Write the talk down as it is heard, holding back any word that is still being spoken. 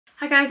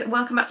Hi guys,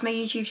 welcome back to my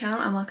YouTube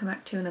channel and welcome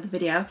back to another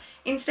video.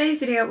 In today's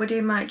video we're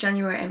doing my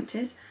January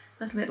empties.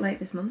 A little bit late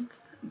this month,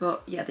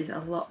 but yeah, there's a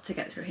lot to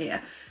get through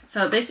here.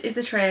 So this is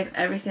the tray of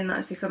everything that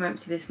has become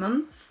empty this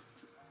month.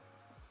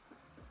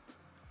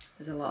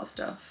 There's a lot of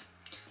stuff.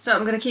 So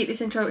I'm going to keep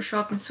this intro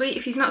short and sweet.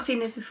 If you've not seen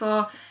this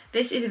before,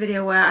 this is a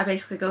video where I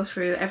basically go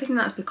through everything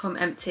that has become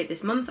empty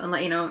this month and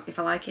let you know if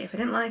I like it, if I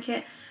didn't like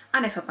it,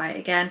 and if I buy it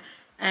again.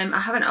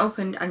 I haven't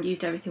opened and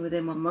used everything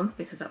within 1 month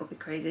because that would be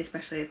crazy,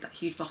 especially that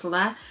huge bottle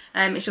there.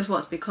 It's just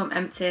what's become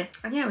empty,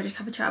 and yeah, we'll just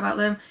have a chat about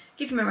them,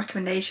 give you my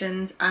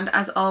recommendations, and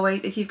as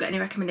always, if you've got any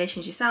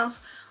recommendations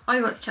yourself or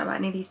you want to chat about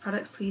any of these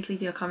products, please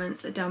leave your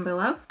comments down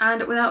below.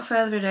 And without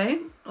further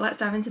ado, let's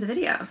dive into the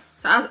video.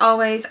 So as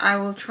always, I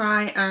will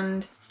try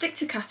and stick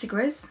to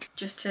categories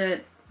just to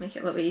make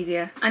it a little bit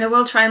easier. And I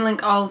will try and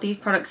link all these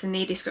products in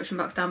the description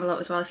box down below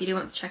as well if you do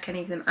want to check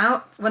any of them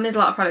out. When there's a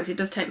lot of products, it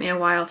does take me a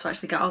while to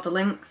actually get all the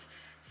links.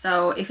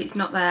 So if it's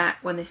not there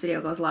when this video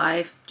goes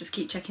live, just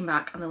keep checking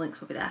back and the links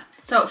will be there.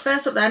 So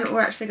first up then, we're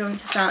actually going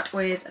to start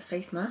with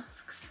face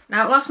masks.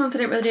 Now last month I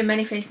didn't really do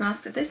many face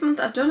masks. This month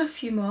I've done a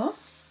few more.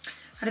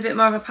 Had a bit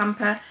more of a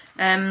pamper,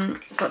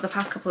 but the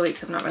past couple of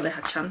weeks I've not really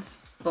had a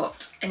chance.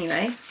 But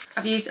anyway,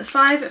 I've used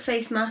 5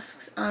 face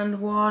masks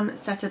and 1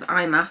 set of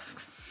eye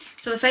masks.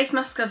 So the face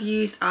masks I've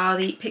used are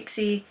the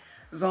Pixie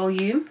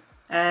Volume,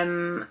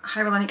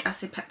 Hyaluronic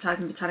Acid, Peptides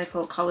and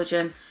Botanical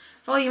Collagen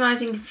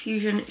Volumizing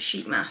Infusion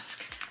Sheet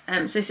Mask.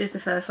 So this is the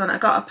first one. I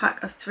got a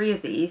pack of 3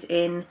 of these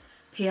in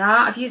PR.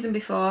 I've used them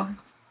before.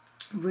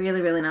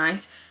 Really, really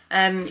nice.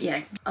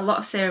 Yeah, a lot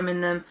of serum in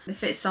them. They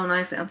fit so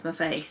nicely onto my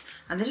face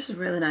and they're just a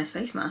really nice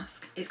face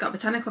mask. It's got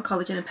botanical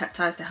collagen and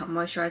peptides to help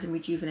moisturise and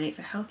rejuvenate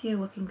for healthier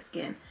looking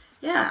skin.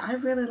 Yeah, I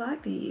really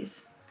like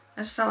these.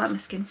 I just felt like my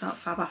skin felt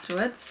fab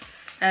afterwards.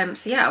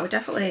 So yeah, I would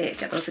definitely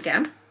get those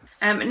again.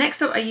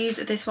 Next up I used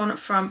this one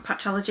from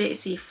Patchology.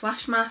 It's the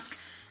Flash Mask.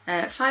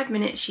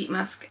 5-minute sheet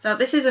mask. So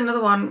this is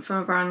another one from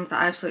a brand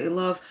that I absolutely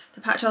love. The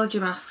Patchology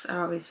masks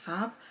are always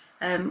fab.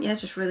 Yeah,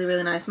 just really,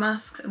 really nice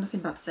masks. Nothing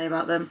bad to say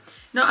about them.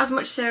 Not as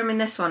much serum in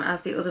this one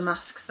as the other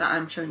masks that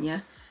I'm showing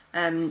you,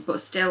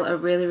 but still a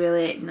really,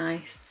 really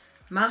nice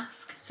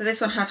mask. So this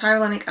one had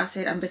hyaluronic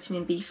acid and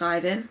vitamin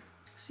B5 in.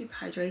 Super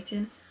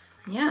hydrating.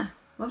 And yeah,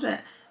 loved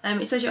it.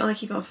 It says you only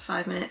keep it on for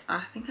 5 minutes. I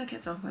think I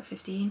kept it on for like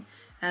 15.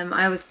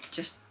 I always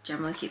just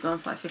generally keep it on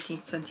for like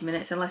 15 to 20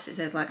 minutes unless it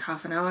says like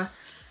half an hour.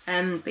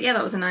 But yeah,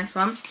 that was a nice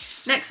one.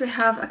 Next we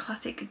have a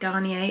classic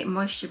Garnier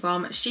Moisture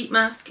Bomb Sheet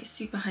Mask. It's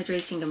super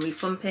hydrating and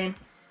replumping.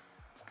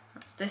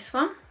 That's this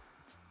one.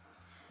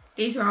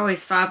 These are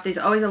always fab. There's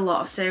always a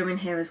lot of serum in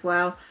here as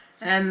well.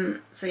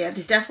 So yeah,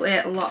 there's definitely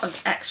a lot of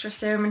extra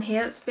serum in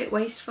here. It's a bit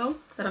wasteful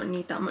because I don't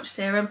need that much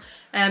serum.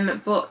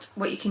 But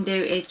what you can do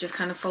is just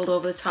kind of fold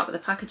over the top of the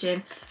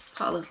packaging,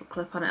 put a little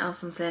clip on it or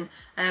something,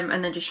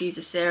 and then just use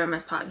the serum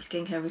as part of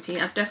your skincare routine.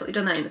 I've definitely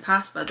done that in the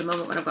past, but at the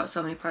moment when I've got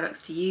so many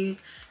products to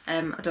use,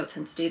 I don't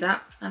tend to do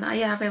that. And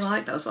yeah, I really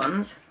like those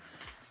ones.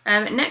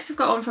 Next we've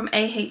got one from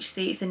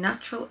AHC. It's a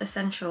Natural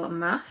Essential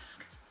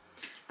Mask.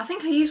 I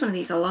think I used one of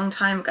these a long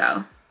time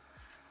ago.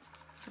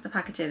 The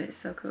packaging is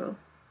so cool,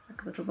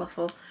 like a little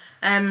bottle.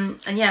 And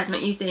yeah, I've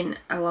not used it in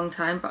a long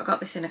time, but I got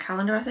this in a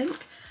calendar I think.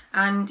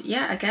 And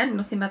yeah, again,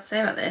 nothing bad to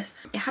say about this.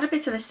 It had a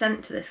bit of a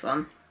scent to this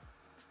one.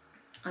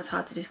 That's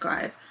hard to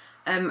describe,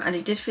 and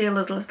it did feel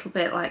a little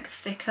bit like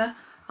thicker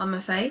on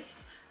my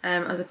face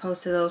as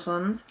opposed to those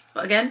ones,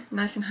 but again,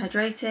 nice and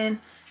hydrating.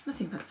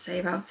 Nothing bad to say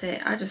about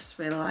it. I just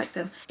really like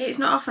them. It's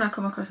not often I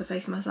come across a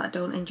face mask that I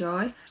don't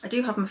enjoy. I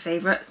do have my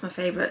favourites. My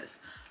favourites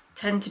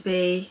tend to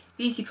be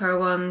Beauty Pro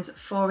ones,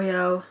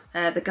 Foreo,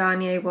 the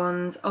Garnier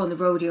ones, oh, and the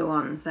Rodeo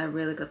ones. They're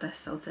really good. They're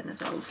so thin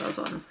as well with those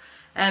ones.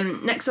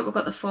 Next up we've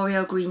got the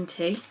Foreo Green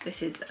Tea.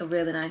 This is a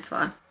really nice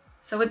one.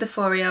 So with the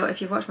Foreo, if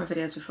you've watched my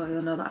videos before,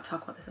 you'll know that I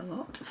talk about this a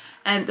lot.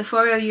 The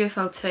Foreo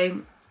UFO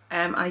 2,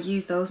 I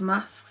use those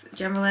masks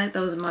generally.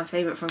 Those are my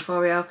favourite from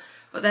Foreo.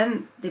 But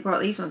then they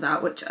brought these ones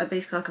out, which are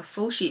basically like a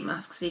full sheet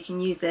mask. So you can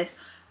use this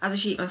as a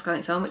sheet mask on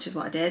its own, which is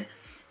what I did.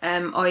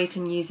 Or you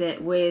can use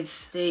it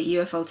with the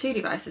UFO 2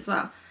 device as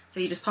well. So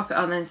you just pop it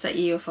on and set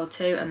your UFO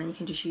 2 and then you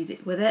can just use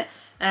it with it.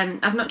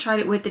 I've not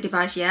tried it with the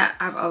device yet.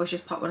 I've always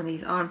just popped one of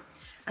these on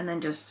and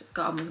then just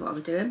got on with what I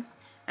was doing.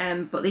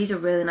 But these are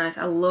really nice.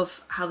 I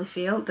love how they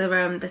feel.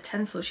 They're the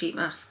Tencel sheet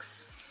masks.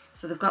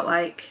 So they've got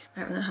like, I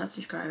don't really know how to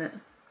describe it,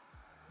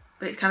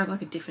 but it's kind of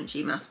like a different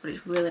sheet mask, but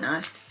it's really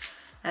nice.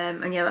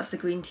 And yeah, that's the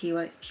green tea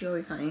one. It's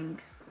purifying.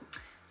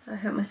 So I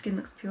hope my skin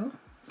looks pure.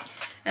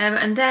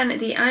 And then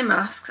the eye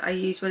masks I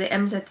used were the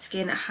MZ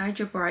Skin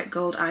Hydra Bright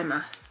Gold Eye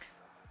Mask.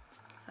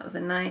 That was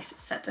a nice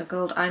set of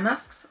gold eye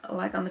masks,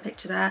 like on the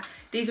picture there.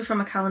 These are from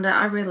a calendar.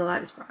 I really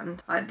like this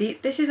brand.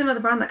 This is another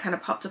brand that kind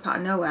of popped up out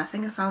of nowhere. I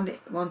think I found it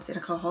once in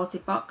a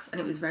cohorted box and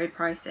it was very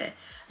pricey.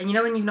 And you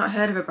know when you've not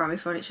heard of a brand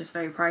before and it's just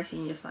very pricey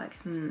and you're just like,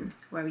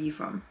 where are you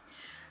from?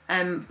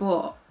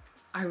 But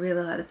I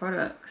really like the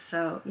product.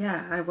 So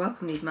yeah, I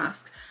welcome these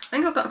masks. I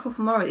think I've got a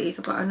couple more of these.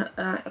 I've got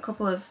a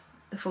couple of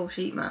the full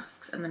sheet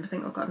masks and then I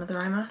think I've got another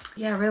eye mask.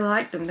 Yeah, I really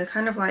like them. They're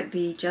kind of like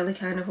the jelly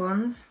kind of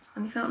ones.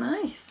 and they felt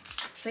nice.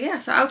 So yeah,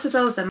 so out of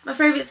those then, my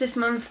favourites this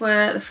month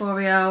were the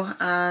Foreo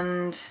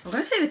and I'm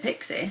going to say the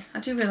Pixie. I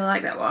do really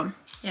like that one.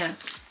 Yeah,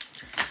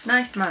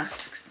 nice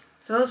masks.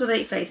 So those were the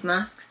 8 face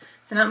masks.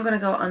 So now I'm going to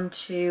go on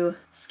to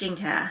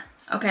skincare.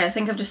 Okay, I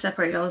think I've just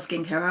separated all the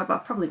skincare out, but I'll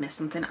probably miss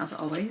something as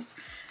always.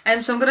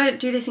 So I'm going to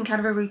do this in kind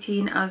of a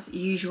routine as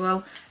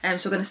usual. So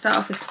we're going to start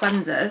off with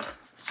cleansers.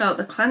 So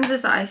the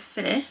cleansers that I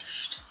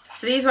finished,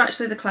 so these were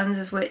actually the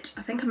cleansers which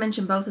I think I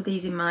mentioned both of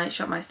these in my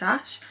Shop My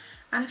Stash,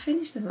 and I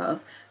finished them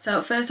both.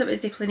 So first up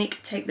is the Clinique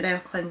Take the Day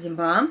Off Cleansing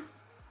Balm,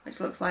 which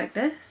looks like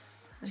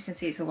this. As you can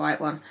see, it's a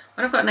white one.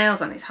 When I've got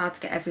nails on, it's hard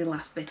to get every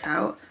last bit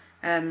out.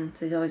 So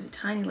there's always a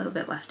tiny little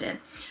bit left in.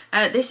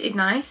 This is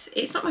nice.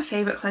 It's not my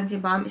favourite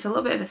cleansing balm. It's a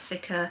little bit of a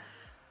thicker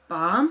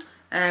balm.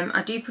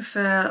 I do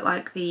prefer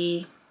like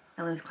the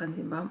Elemis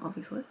cleansing balm,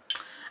 obviously.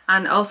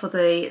 And also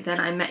the Then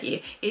I Met You.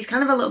 It's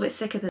kind of a little bit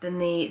thicker than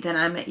the Then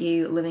I Met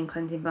You Living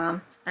Cleansing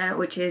Balm,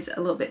 which is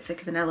a little bit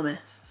thicker than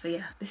Elemis. So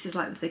yeah, this is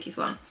like the thickest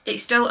one.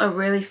 It's still a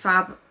really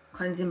fab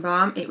cleansing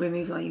balm. It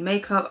removes all your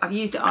makeup. I've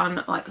used it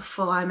on like a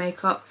full eye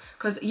makeup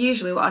because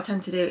usually what I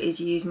tend to do is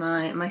use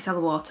my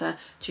micellar water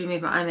to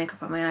remove my eye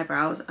makeup on my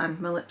eyebrows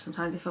and my lips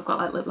sometimes if I've got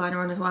like lip liner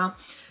on as well.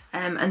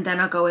 And then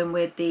I'll go in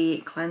with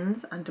the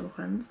cleanse and double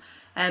cleanse.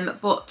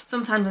 But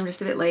sometimes I'm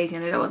just a bit lazy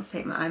and I don't want to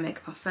take my eye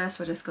makeup off first,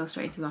 so I just go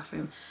straight into the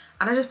bathroom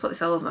and I just put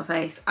this all over my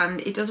face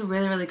and it does a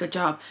really good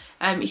job.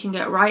 You can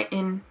get right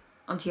in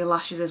onto your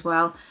lashes as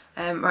well,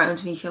 right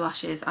underneath your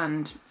lashes,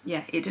 and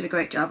yeah, it did a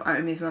great job at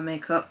removing my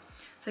makeup.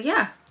 So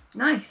yeah,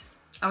 nice.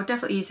 I would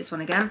definitely use this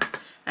one again.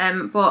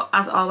 But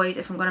as always,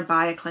 if I'm going to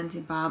buy a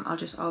cleansing balm, I'll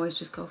always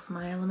just go for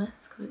my Elemis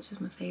because it's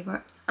just my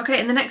favourite. Okay,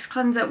 and the next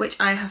cleanser which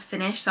I have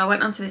finished, so I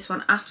went on to this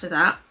one after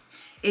that,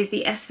 is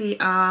the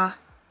SVR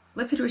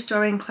Lipid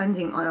Restoring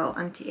Cleansing Oil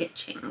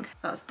Anti-Itching.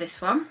 So that's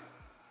this one.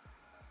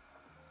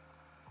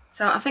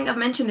 So I think I've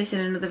mentioned this in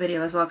another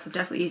video as well because I've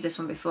definitely used this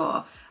one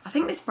before. I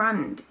think this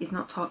brand is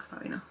not talked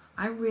about enough.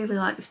 I really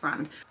like this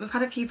brand. We've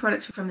had a few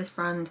products from this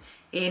brand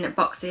in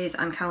boxes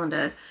and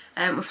calendars.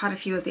 We've had a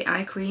few of the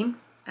eye cream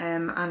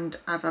and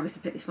I've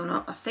obviously picked this one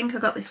up. I think I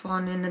got this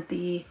one in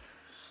the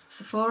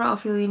Sephora or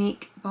Feel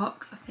Unique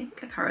box, I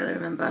think. I can't really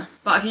remember.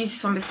 But I've used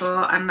this one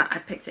before and I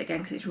picked it again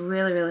because it's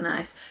really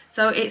nice.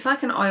 So it's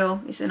like an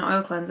oil, it's an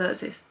oil cleanser.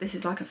 So this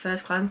is like a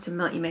first cleanse to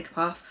melt your makeup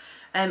off.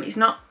 It's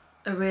not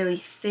a really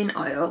thin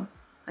oil.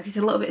 Like it's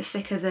a little bit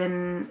thicker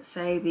than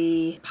say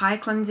the Pie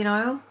Cleansing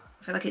Oil.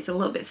 I feel like it's a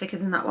little bit thicker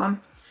than that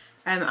one.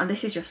 And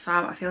this is just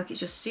fab. I feel like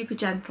it's just super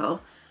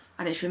gentle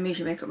and it removes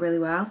your makeup really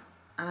well.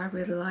 And I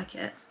really like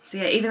it. So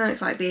yeah, even though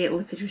it's like the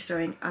Lipid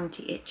Restoring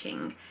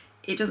Anti-Itching,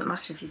 it doesn't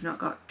matter if you've not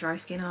got dry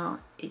skin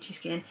or itchy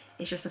skin.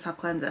 It's just a fab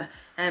cleanser.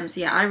 So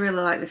yeah, I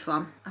really like this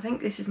one. I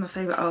think this is my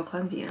favourite oil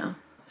cleanser, you know.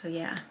 So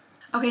yeah.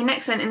 Okay,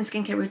 next then in the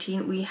skincare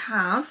routine, we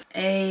have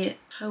a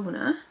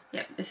toner.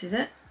 Yep, this is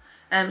it.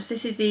 So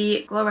this is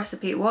the Glow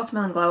Recipe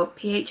Watermelon Glow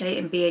PHA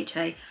and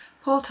BHA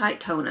Pore Tight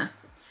Toner.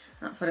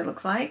 That's what it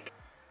looks like.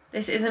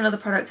 This is another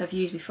product I've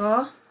used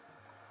before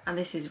and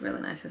this is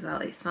really nice as well.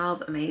 It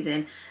smells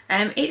amazing.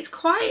 It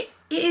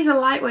is a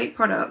lightweight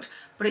product,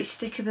 but it's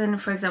thicker than,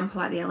 for example,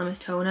 like the Elemis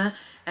toner.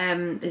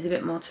 There's a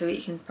bit more to it.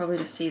 You can probably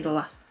just see the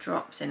last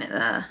drops in it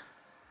there.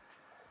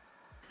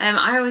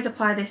 I always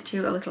apply this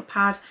to a little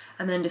pad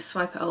and then just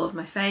swipe it all over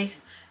my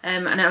face.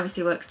 And it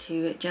obviously works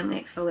to gently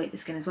exfoliate the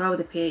skin as well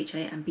with the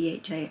PHA and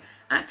BHA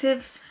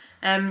actives.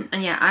 And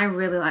yeah, I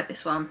really like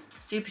this one.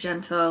 Super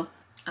gentle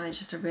and it's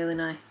just a really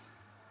nice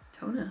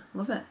toner.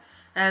 Love it.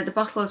 The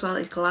bottle as well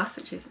is glass,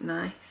 which is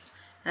nice.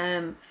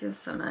 Feels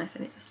so nice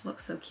and it just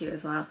looks so cute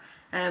as well.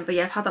 But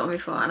yeah, I've had that one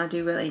before and I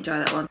do really enjoy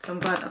that one. So I'm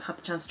glad I've had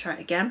the chance to try it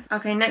again.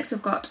 Okay, next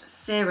we've got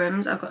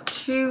serums. I've got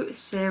 2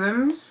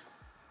 serums.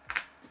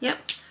 Yep.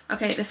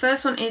 Okay, the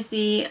first one is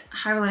the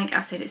hyaluronic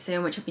acid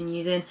serum, which I've been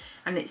using,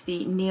 and it's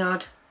the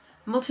NIOD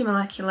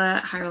Multimolecular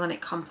Hyaluronic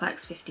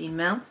Complex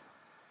 15ml.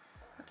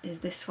 What is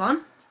this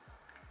one?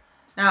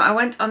 Now, I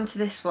went onto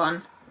this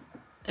one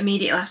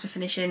immediately after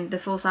finishing the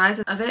full size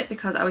of it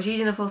because I was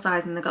using the full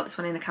size and I got this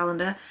one in a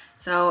calendar.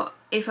 So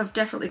if I've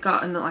definitely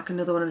got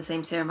another one of the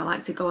same serum, I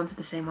like to go onto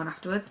the same one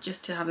afterwards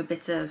just to have a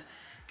bit of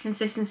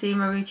consistency in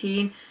my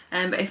routine.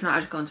 But if not, I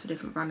just go onto a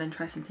different brand and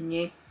try something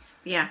new.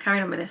 But yeah,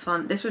 carried on with this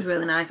one. This was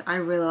really nice. I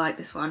really like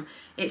this one.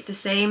 It's the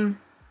same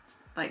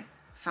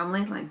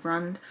family,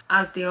 brand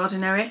as The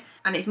Ordinary,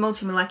 and it's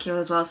multi-molecular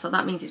as well, so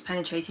that means it's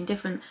penetrating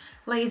different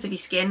layers of your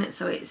skin,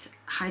 so it's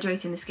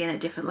hydrating the skin at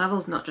different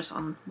levels, not just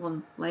on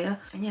one layer.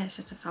 And yeah, it's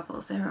just a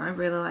fabulous serum. I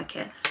really like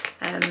it.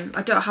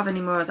 I don't have any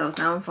more of those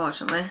now,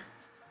 unfortunately,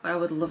 but I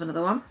would love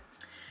another one.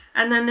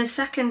 And then the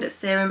second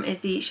serum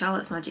is the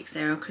Charlotte's Magic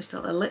Serum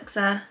Crystal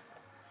Elixir.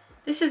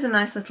 This is a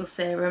nice little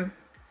serum.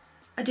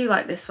 I do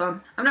like this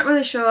one. I'm not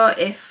really sure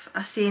if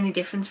I see any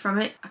difference from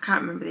it. I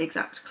can't remember the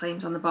exact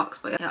claims on the box,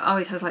 but it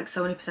always has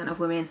so many % of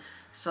women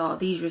saw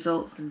these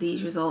results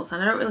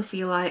and I don't really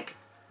feel like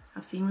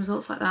I've seen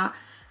results like that.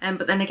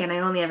 but then again I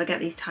only ever get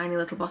these tiny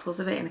little bottles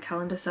of it in a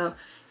calendar, so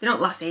they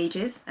don't last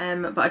ages,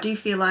 but I do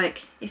feel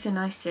like it's a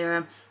nice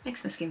serum,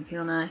 makes my skin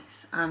feel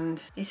nice,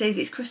 and it says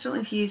it's crystal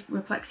infused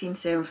Replexium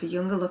serum for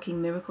younger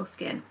looking miracle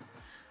skin.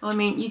 Well, I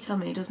mean, you tell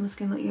me, does my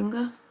skin look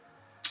younger?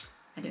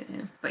 I don't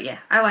know, but yeah,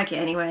 I like it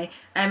anyway.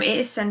 It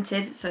is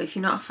scented, so if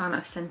you're not a fan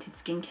of scented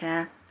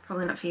skincare,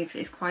 probably not for you because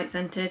it's quite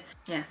scented.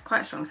 Yeah, it's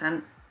quite a strong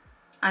scent.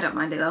 I don't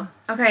mind it though.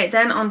 Okay,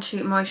 then on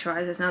to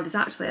moisturisers. Now there's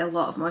actually a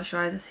lot of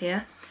moisturisers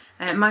here.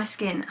 My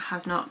skin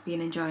has not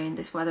been enjoying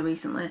this weather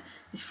recently.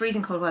 It's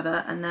freezing cold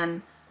weather, and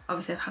then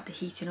obviously I've had the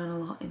heating on a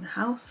lot in the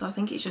house, so I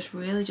think it's just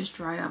really just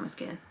dried out my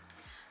skin.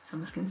 So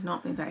my skin's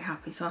not been very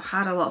happy, so I've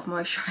had a lot of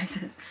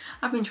moisturisers.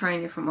 I've been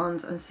trying different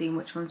ones and seeing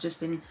which one's just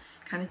been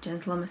kind of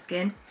gentle on my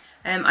skin.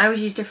 I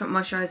always use different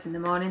moisturisers in the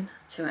morning,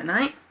 2 at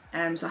night.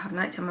 So I have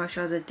nighttime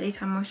moisturisers,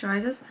 daytime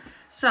moisturisers.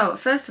 So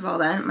first of all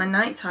then, my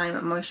nighttime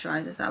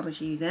moisturisers that I was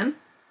using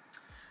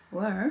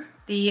were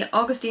the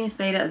Augustina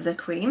Spada The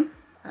Cream.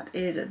 That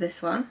is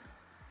this one.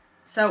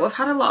 So I've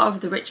had a lot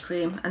of the Rich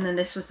Cream, and then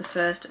this was the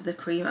first The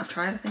Cream I've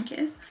tried, I think it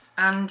is.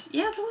 And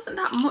yeah, there wasn't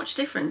that much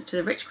difference to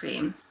the Rich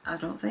Cream, I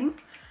don't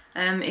think.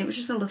 It was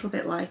just a little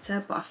bit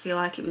lighter, but I feel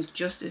like it was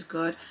just as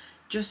good,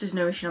 just as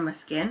nourishing on my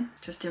skin.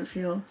 Just didn't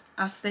feel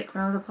as thick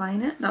when I was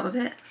applying it, that was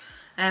it.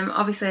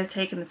 Obviously I've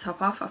taken the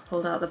top off, I've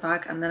pulled out the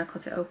bag and then I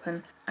cut it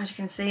open, as you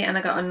can see, and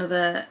I got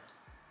another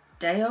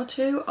day or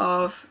two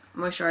of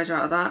moisturiser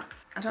out of that.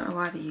 I don't know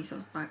why they use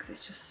those bags,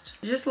 it's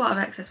just a lot of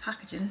excess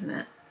packaging, isn't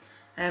it?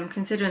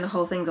 Considering the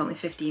whole thing's only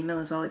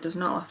 15ml as well, it does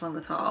not last long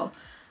at all.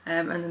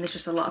 And then there's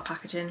just a lot of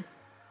packaging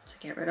to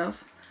get rid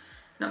of.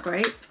 Not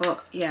great,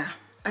 but yeah.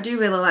 I do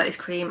really like this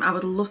cream. I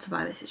would love to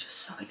buy this, it's just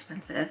so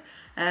expensive.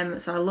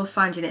 So I love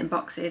finding it in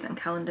boxes and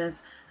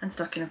calendars and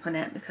stocking up on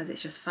it because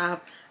it's just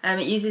fab.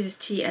 It uses this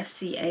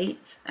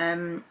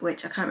TFC8,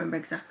 which I can't remember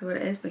exactly what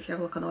it is, but if you have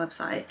a look on the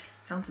website, it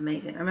sounds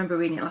amazing. I remember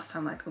reading it last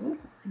time like, oh,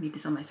 I need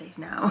this on my face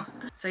now.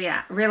 So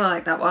yeah, really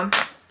like that one.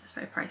 Just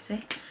very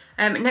pricey.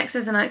 Next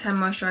as a nighttime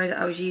moisturiser,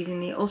 I was using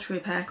the Ultra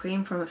Repair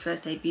Cream from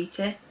First Aid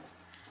Beauty.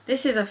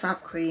 This is a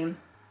fab cream.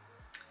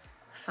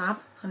 Fab,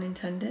 pun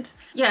intended.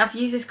 Yeah, I've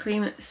used this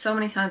cream so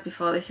many times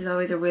before. This is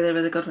always a really,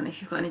 really good one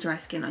if you've got any dry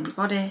skin on your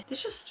body.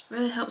 This just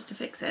really helps to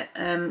fix it.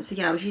 So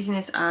yeah, I was using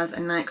this as a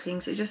night cream,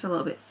 so it's just a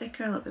little bit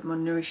thicker, a little bit more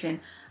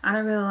nourishing, and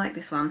I really like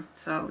this one.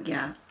 So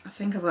yeah, I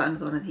think I've got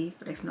another one of these,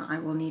 but if not, I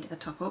will need a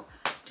top up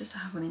just to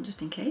have one in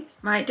just in case.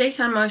 My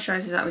daytime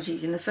moisturisers that I was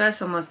using, the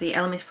first one was the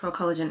Elemis Pro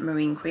Collagen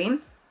Marine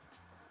Cream.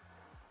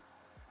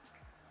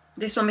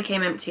 This one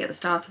became empty at the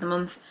start of the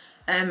month.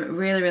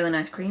 Really, really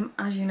nice cream.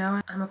 As you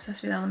know, I'm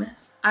obsessed with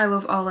Elemis. I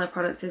love all their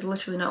products. There's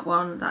literally not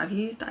one that I've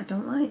used that I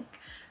don't like.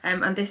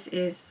 And this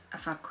is a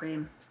fab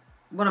cream.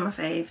 One of my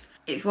faves.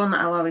 It's one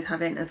that I'll always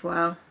have in as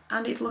well.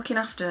 And it's looking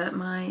after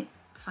my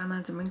fine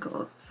lines and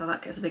wrinkles, so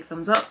that gets a big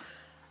thumbs up.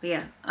 But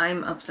yeah,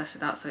 I'm obsessed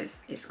with that, so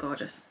it's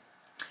gorgeous.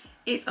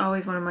 It's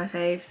always one of my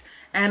faves.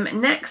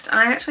 Next,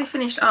 I actually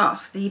finished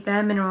off the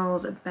Bare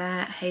Minerals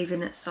Bare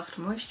Haven Soft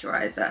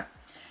Moisturiser.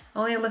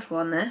 Only a little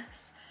on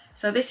this.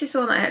 So this is the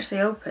one that I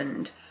actually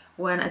opened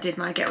when I did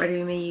my Get Ready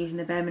With Me using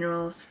the Bare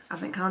Minerals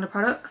Advent Calendar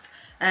products.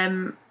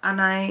 And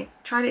I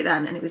tried it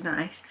then and it was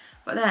nice.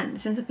 But then,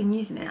 since I've been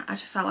using it, I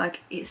just felt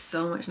like it's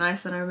so much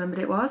nicer than I remembered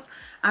it was.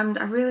 And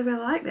I really,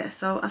 really like this.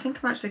 So I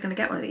think I'm actually going to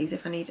get one of these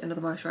if I need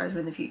another moisturiser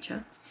in the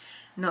future.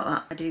 Not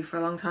that I do for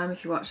a long time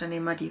if you watch any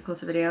of my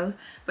declutter videos.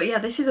 But yeah,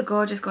 this is a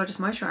gorgeous, gorgeous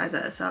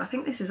moisturiser. So I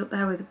think this is up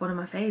there with one of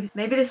my faves.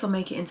 Maybe this will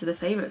make it into the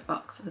favourites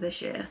box for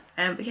this year.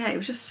 But yeah, it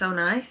was just so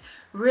nice.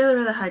 Really,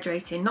 really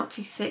hydrating. Not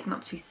too thick,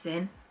 not too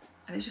thin.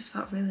 And it just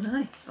felt really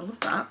nice. I love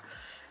that.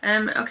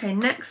 Okay,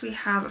 next we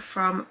have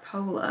from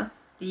Polar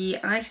the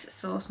Ice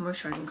Source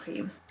Moisturising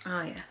Cream.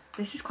 Oh yeah,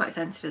 this is quite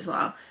scented as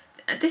well.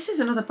 This is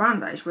another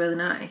brand that is really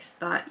nice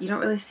that you don't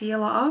really see a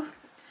lot of.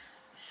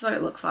 This is what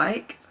it looks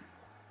like.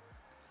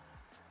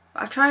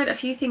 But I've tried a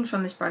few things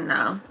from this brand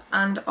now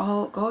and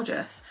all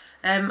gorgeous.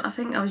 I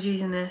think I was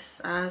using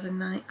this as a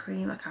night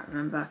cream, I can't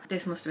remember.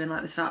 This must have been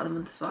like the start of the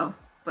month as well.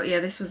 But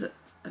yeah, this was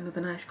another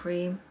nice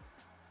cream.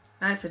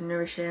 Nice and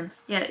nourishing.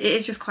 Yeah, it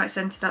is just quite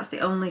scented. That's the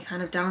only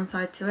kind of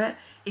downside to it.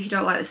 If you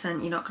don't like the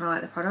scent, you're not going to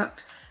like the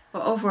product.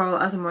 But overall,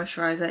 as a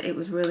moisturiser, it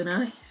was really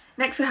nice.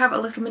 Next we have a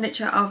little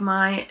miniature of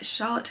my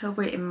Charlotte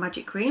Tilbury in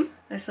Magic Cream.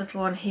 This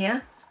little one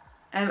here.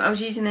 I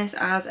was using this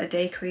as a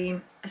day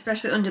cream,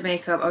 especially under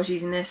makeup. I was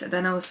using this,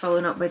 then I was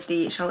following up with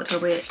the Charlotte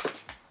Tilbury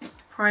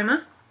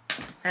primer.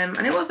 And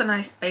it was a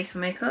nice base for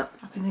makeup,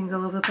 popping things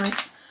all over the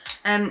place.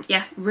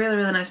 Yeah, really,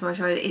 really nice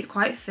moisturiser. It's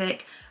quite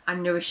thick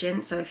and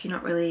nourishing, so if you're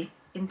not really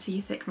into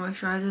your thick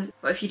moisturisers,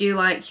 but if you do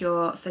like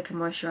your thicker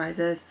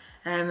moisturisers,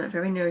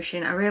 very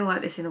nourishing. I really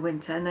like this in the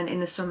winter, and then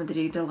in the summer they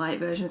do the light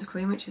version of the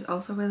cream, which is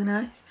also really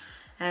nice.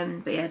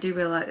 But yeah, I do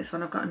really like this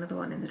one. I've got another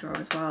one in the drawer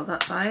as well,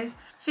 that size.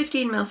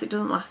 15ml, so it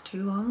doesn't last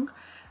too long,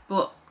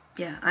 but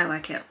yeah, I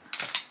like it.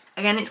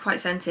 Again, it's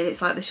quite scented.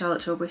 It's like the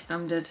Charlotte Tilbury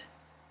standard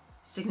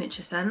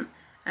signature scent.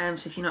 So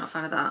if you're not a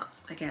fan of that,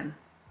 again,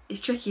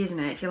 it's tricky, isn't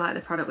it? If you like the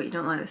product but you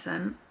don't like the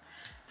scent.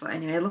 But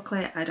anyway,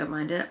 luckily I don't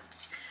mind it.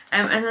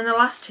 And then the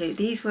last two,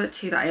 these were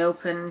two that I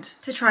opened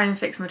to try and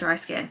fix my dry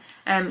skin.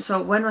 So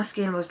when my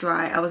skin was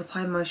dry, I was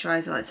applying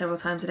moisturiser like several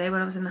times a day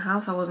when I was in the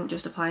house. I wasn't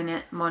just applying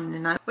it morning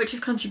and night, which has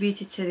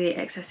contributed to the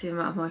excessive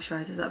amount of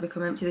moisturisers that have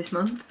become empty this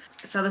month.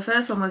 So the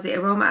first one was the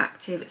Aroma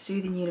Active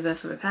Soothing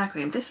Universal Repair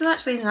Cream. This was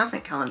actually in an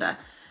advent calendar,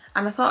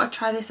 and I thought I'd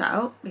try this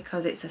out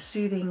because it's a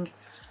soothing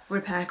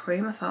repair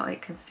cream. I thought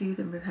it can soothe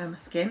and repair my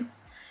skin.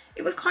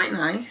 It was quite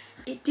nice.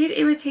 It did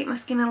irritate my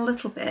skin a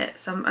little bit,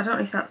 so I don't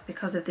know if that's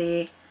because of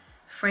the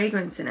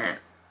fragrance in it,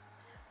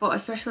 but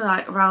especially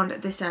like around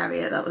this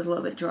area that was a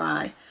little bit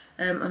dry,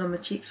 and on my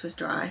cheeks was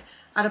dry,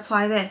 I'd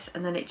apply this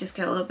and then it just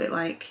get a little bit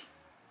like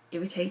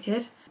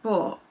irritated.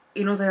 But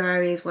in other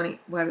areas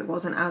where it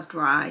wasn't as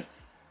dry,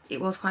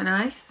 it was quite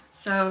nice.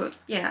 So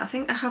yeah, I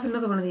think I have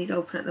another one of these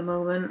open at the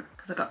moment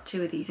because I got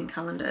two of these in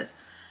calendars.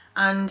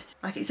 And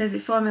like it says,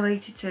 it's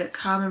formulated to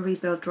calm and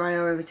rebuild dry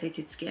or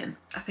irritated skin.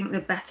 I think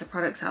there are better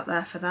products out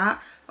there for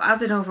that, but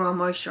as an overall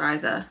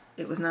moisturiser,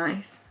 it was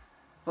nice,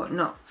 but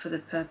not for the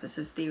purpose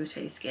of the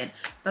irritated skin.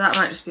 But that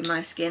might just be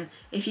my skin.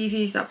 If you've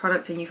used that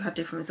product and you've had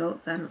different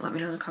results, then let me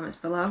know in the comments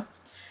below.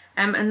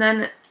 And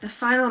then the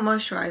final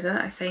moisturiser,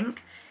 I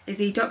think, is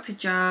the Dr.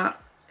 Jart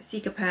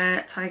Cica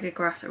Pear Tiger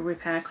Grass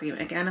Repair Cream.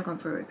 Again, I've gone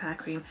for a repair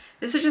cream.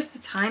 This was just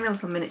a tiny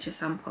little miniature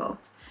sample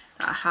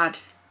that I had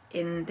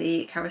in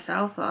the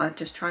carousel. Thought I'd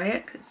just try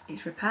it because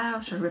it's repair. I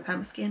was trying to repair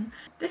my skin.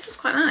 This was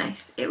quite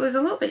nice. It was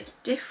a little bit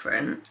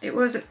different. It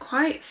was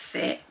quite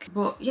thick,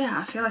 but yeah,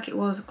 I feel like it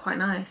was quite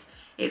nice.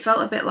 It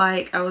felt a bit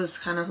like I was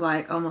kind of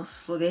like almost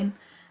slugging,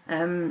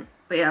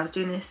 but yeah, I was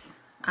doing this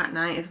at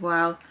night as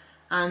well,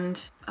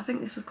 and I think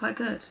this was quite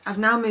good. I've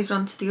now moved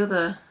on to the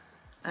other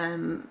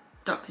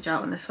Dr.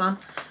 Jart on this one.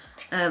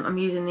 I'm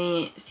using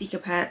the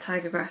Cica Pear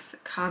Tiger Grass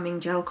Calming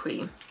Gel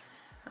Cream.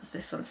 That's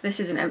this one. So this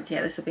isn't empty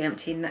yet, this will be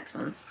empty next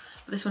month.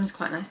 But this one is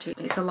quite nice too.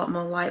 It's a lot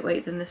more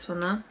lightweight than this one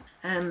though.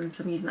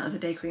 So I'm using that as a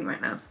day cream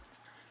right now.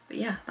 But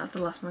yeah, that's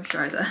the last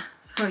moisturiser.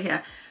 So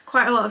yeah,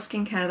 quite a lot of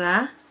skincare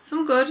there.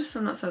 Some good,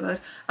 some not so good.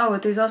 Oh,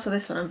 there's also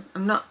this one.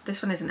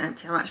 This one isn't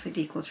empty, I'm actually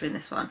decluttering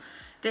this one.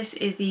 This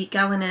is the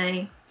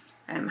Galenay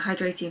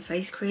Hydrating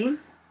Face Cream.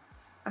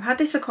 I've had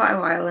this for quite a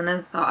while and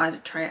I thought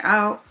I'd try it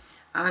out.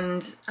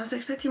 And I was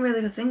expecting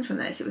really good things from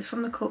this. It was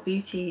from the Cult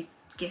Beauty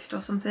gift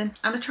or something,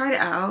 and I tried it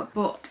out,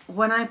 but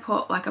when I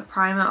put like a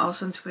primer or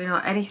sunscreen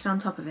or anything on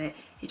top of it,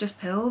 it just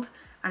pilled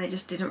and it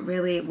just didn't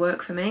really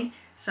work for me.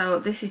 So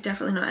this is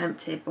definitely not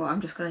empty, but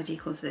I'm just going to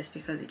declutter this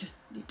because it just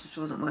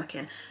wasn't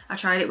working. I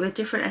tried it with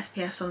different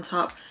SPFs on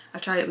top, I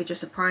tried it with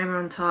just a primer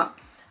on top,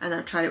 and then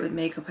I tried it with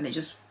makeup and it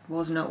just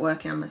was not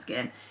working on my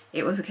skin.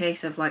 It was a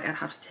case of like I'd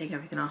have to take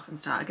everything off and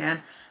start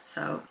again.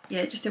 So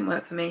yeah, it just didn't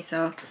work for me,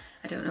 so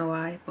I don't know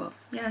why, but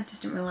yeah, I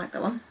just didn't really like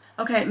that one.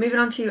 Okay, moving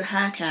on to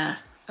hair care.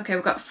 Okay,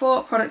 we've got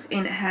 4 products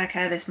in hair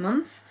care this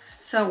month.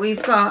 So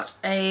we've got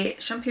a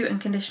shampoo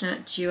and conditioner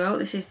duo.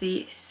 This is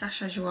the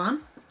Sacha Joanne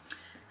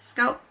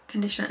Scalp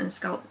Conditioner and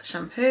Scalp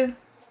Shampoo.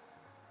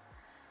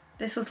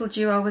 This little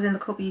duo was in the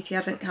Cult Beauty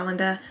Advent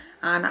Calendar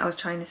and I was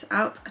trying this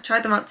out. I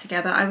tried them out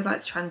together. I always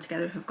like to try them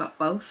together if I've got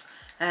both,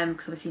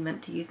 because obviously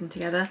meant to use them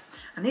together.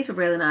 And these were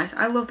really nice.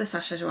 I love the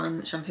Sacha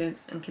Joanne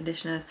shampoos and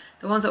conditioners.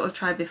 The ones that we've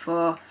tried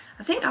before.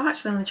 I think I've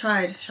actually only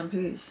tried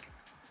shampoos.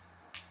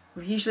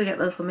 We usually get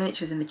the little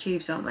miniatures in the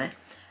tubes, don't we?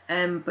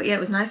 But yeah,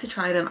 it was nice to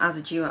try them as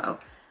a duo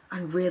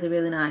and really,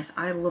 really nice.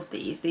 I love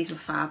these. These were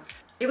fab.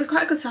 It was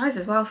quite a good size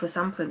as well for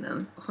sampling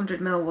them.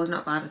 100ml was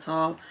not bad at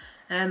all.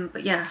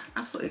 But yeah,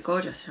 absolutely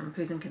gorgeous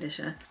shampoos and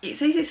conditioner. It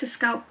says it's a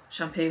scalp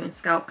shampoo and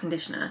scalp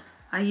conditioner.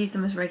 I used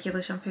them as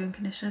regular shampoo and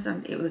conditioners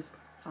and it was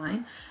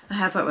fine. My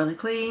hair felt really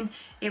clean.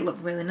 It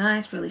looked really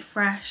nice, really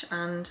fresh,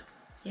 and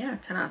yeah,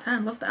 10 out of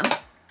 10. Love them.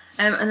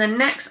 And then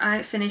next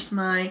I finished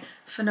my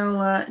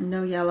Fanola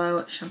No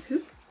Yellow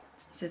shampoo.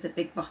 This is a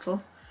big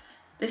bottle.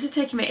 This has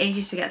taken me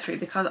ages to get through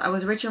because I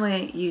was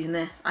originally using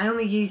this. I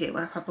only use it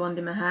when I've had blonde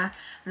in my hair,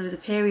 and there was a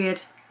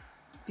period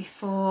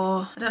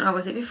before, I don't know,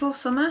 was it before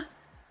summer?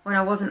 When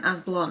I wasn't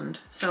as blonde.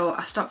 So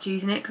I stopped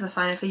using it because I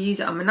find if I use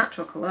it on my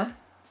natural colour,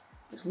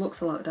 which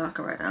looks a lot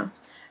darker right now,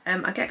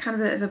 I get kind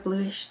of a bit of a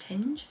bluish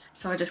tinge.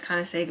 So I just kind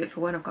of save it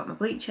for when I've got my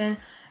bleaching.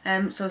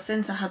 So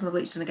since I had my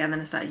bleach done again,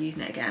 then I started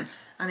using it again.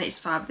 And it's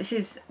fab. This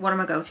is one of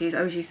my go-tos. I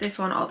always use this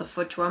one or the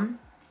fudge one,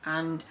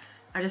 and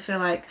I just feel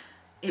like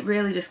it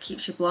really just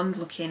keeps your blonde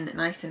looking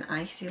nice and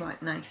icy,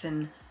 like nice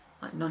and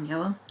like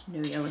non-yellow,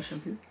 no yellow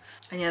shampoo.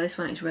 And yeah, this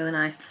one is really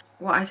nice.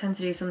 What I tend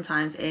to do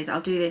sometimes is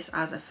I'll do this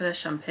as a first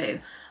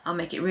shampoo. I'll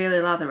make it really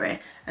lathery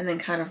and then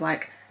kind of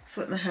like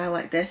flip my hair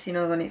like this, you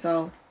know, when it's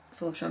all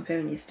full of shampoo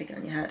and you stick it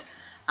on your head,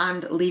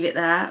 and leave it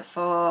there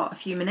for a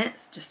few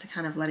minutes just to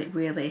kind of let it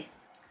really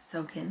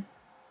soak in.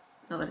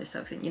 Not that it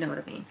soaks in, you know what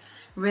I mean.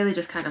 Really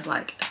just kind of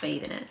like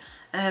bathe in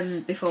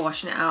it before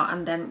washing it out,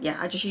 and then yeah,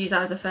 I just use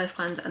that as a first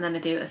cleanse and then I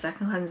do a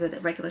second cleanse with a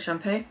regular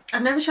shampoo.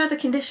 I've never tried the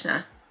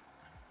conditioner,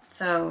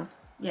 so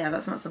yeah,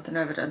 that's not something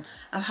I've ever done.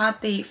 I've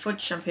had the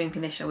fudge shampoo and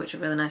conditioner, which are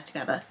really nice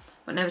together,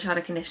 but never tried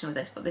a conditioner with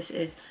this. But this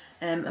is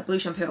A blue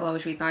shampoo I'll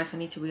always rebuy, so I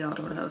need to reorder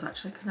one of those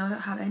actually because now I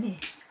don't have any.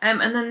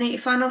 And then the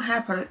final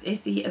hair product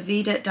is the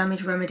Aveda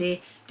Damage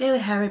Remedy Daily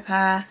Hair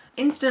Repair.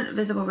 Instant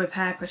Visible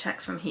Repair,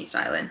 protects from heat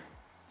styling.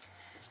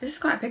 This is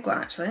quite a big one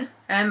actually.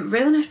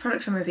 Really nice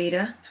product from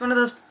Aveda. It's one of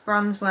those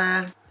brands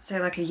where, say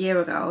like a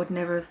year ago, I would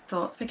never have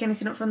thought to pick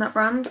anything up from that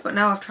brand, but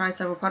now I've tried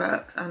several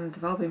products and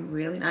they've all been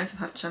really nice. I've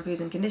had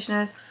shampoos and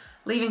conditioners,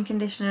 leave-in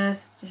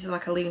conditioners. This is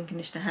like a leave-in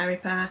conditioner hair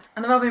repair,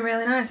 and they've all been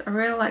really nice. I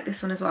really like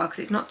this one as well because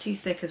it's not too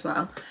thick as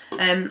well.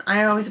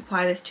 I always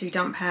apply this to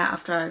damp hair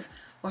after I've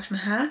washed my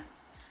hair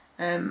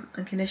and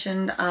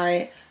conditioned.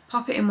 I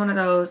pop it in one of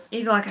those,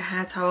 either like a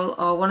hair towel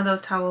or one of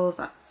those towels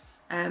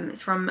that's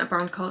it's from a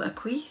brand called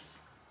Aquis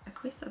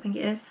I think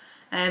it is,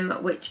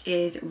 which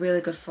is really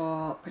good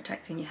for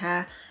protecting your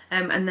hair.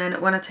 And then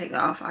when I take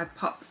that off, I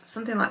pop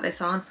something like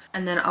this on,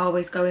 and then I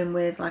always go in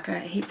with like a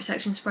heat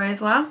protection spray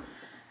as well.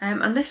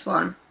 And this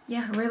one,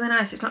 yeah, really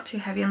nice. It's not too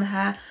heavy on the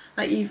hair.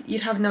 Like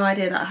you'd have no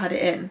idea that I had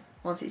it in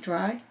once it's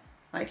dry.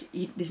 Like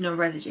there's no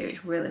residue.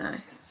 It's really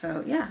nice.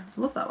 So yeah,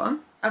 love that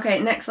one. Okay,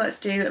 next let's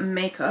do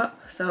makeup.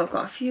 So I've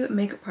got a few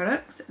makeup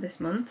products this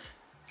month.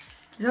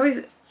 There's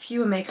always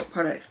fewer makeup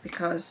products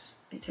because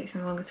it takes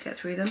me longer to get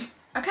through them.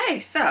 Okay,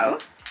 so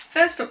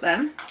first up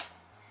then,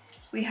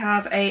 we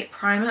have a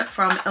primer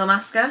from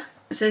Illamasqua.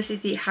 So this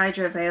is the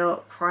Hydra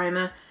Veil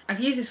Primer.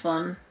 I've used this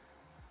one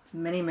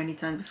many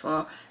times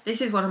before. This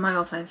is one of my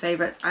all-time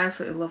favourites. I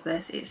absolutely love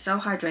this. It's so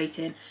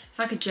hydrating. It's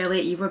like a jelly.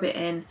 You rub it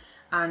in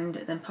and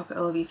then pop it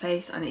all over your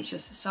face, and it's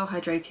just so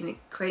hydrating. It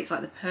creates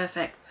like the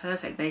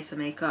perfect base for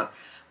makeup.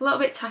 A little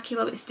bit tacky, a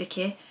little bit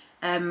sticky,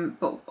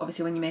 but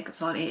obviously when your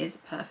makeup's on, it is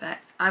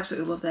perfect. I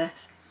absolutely love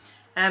this.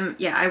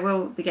 Yeah, I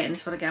will be getting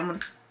this one again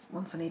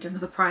once I need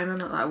another primer.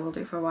 Not that I will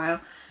do for a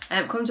while.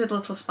 It comes with a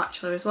little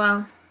spatula as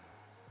well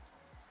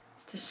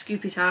to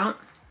scoop it out,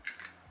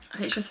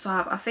 and it's just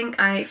fab. I think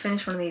I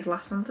finished one of these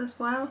last month as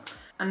well,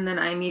 and then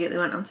I immediately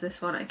went onto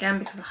this one again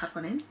because I had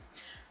one in.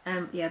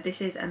 Yeah,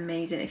 this is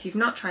amazing. If you've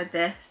not tried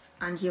this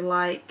and you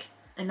like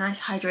a nice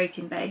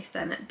hydrating base,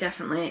 then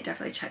definitely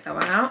check that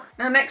one out.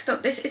 Now next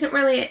up, this isn't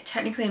really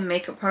technically a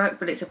makeup product,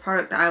 but it's a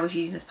product that I was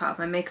using as part of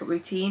my makeup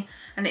routine,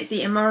 and it's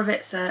the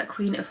Imorovitza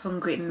Queen of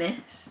Hungary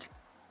Mist.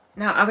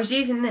 Now I was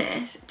using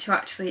this to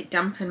actually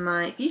dampen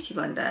my beauty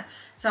blender.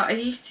 So I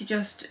used to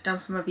just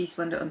dampen my beauty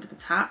blender under the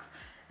tap,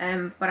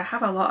 but I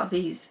have a lot of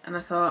these and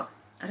I thought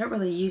I don't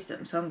really use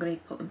them, so I'm going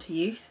to put them to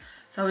use.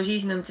 So I was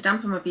using them to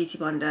dampen my beauty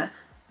blender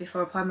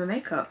before applying my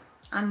makeup,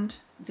 and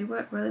they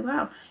work really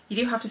well. You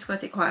do have to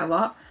squirt it quite a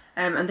lot,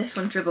 and this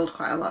one dribbled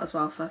quite a lot as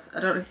well, so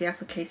I don't know if the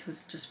applicator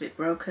was just a bit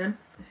broken,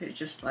 if it was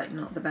just like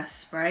not the best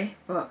spray,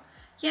 but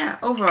yeah,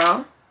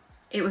 overall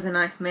it was a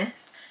nice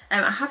mist.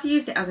 I have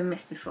used it as a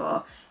mist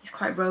before. It's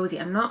quite rosy.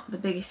 I'm not the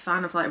biggest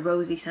fan of like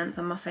rosy scents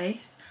on my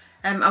face.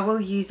 I will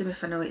use them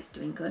if I know it's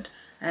doing good,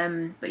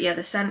 but yeah,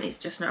 the scent is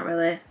just not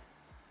really,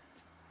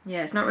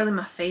 yeah, it's not really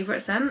my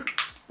favourite scent,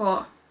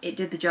 but it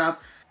did the job.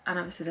 And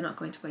obviously they're not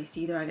going to waste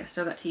either. I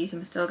still get to use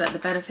them and still get the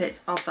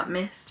benefits of that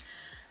mist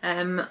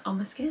on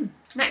my skin.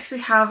 Next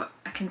we have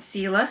a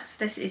concealer.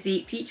 So this is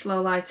the Peach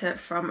Lowlighter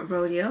from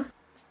Rodeo.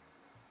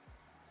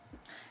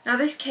 Now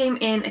this came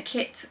in a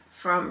kit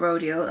from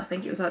Rodeo. I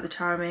think it was like the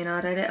Tara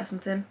Maynard edit or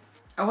something.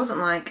 I wasn't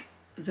like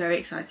very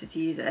excited to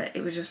use it.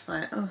 It was just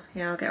like, oh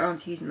yeah, I'll get around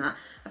to using that.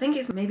 I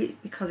think maybe it's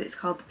because it's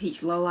called the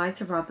Peach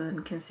Lowlighter rather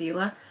than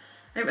concealer.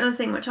 I didn't really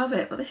think much of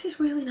it, but this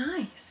is really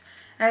nice.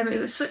 It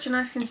was such a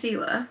nice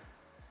concealer.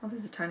 Oh,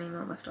 there's a tiny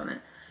amount left on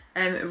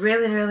it.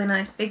 Really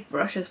nice big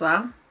brush as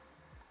well.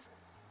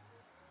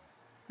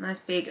 Nice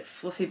big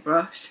fluffy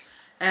brush.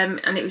 And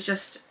it was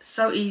just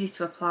so easy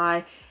to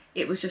apply.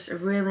 It was just a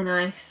really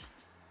nice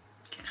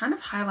kind of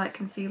highlight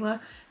concealer.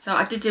 So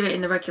I did do it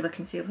in the regular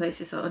concealer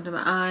places, so under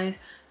my eyes,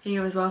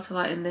 here as well to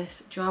lighten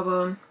this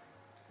jawbone,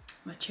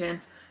 my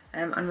chin,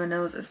 and my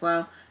nose as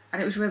well.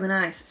 And it was really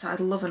nice. So I'd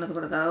love another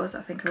one of those.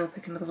 I think I will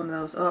pick another one of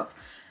those up.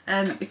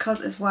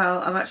 Because as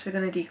well, I'm actually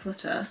going to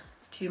declutter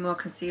 2 more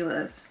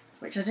concealers,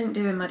 which I didn't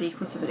do in my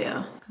declutter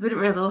video. We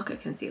didn't really look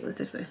at concealers,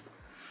 did we?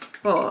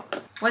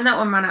 But when that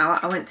one ran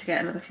out, I went to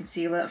get another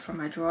concealer from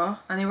my drawer,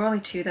 and there were only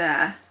 2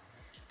 there.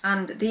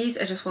 And these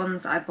are just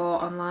ones that I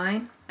bought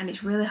online, and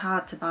it's really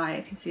hard to buy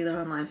a concealer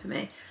online for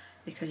me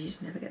because you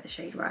just never get the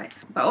shade right.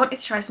 But I wanted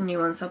to try some new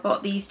ones, so I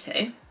bought these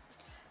 2.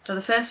 So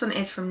the first one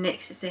is from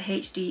NYX. It's the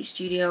HD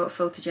Studio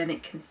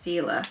Photogenic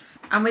Concealer.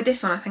 And with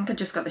this one, I think I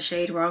just got the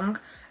shade wrong.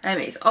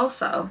 It's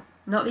also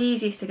not the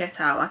easiest to get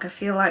out. Like I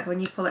feel like when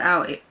you pull it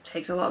out, it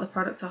takes a lot of the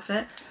product off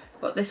it.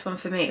 But this one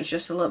for me, it was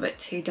just a little bit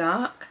too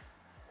dark.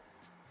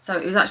 So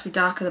it was actually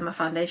darker than my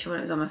foundation when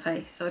it was on my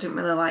face. So I didn't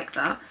really like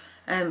that.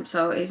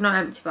 So it's not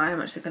empty buy.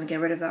 I'm actually going to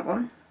get rid of that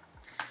one.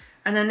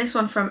 And then this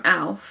one from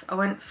e.l.f. I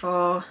went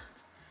for,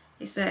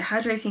 it's the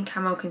Hydrating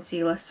Camo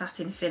Concealer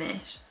Satin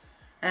Finish.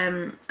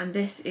 And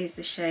this is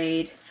the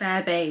shade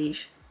Fair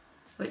Beige,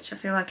 which I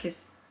feel like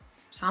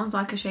sounds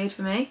like a shade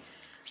for me.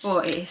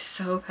 But it is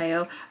so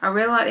pale. I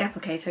really like the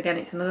applicator. Again,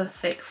 it's another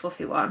thick,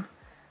 fluffy one.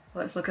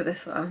 Let's look at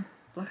this one.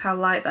 Look how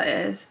light that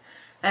is.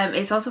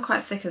 It's also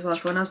quite thick as well,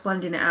 so when I was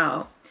blending it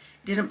out,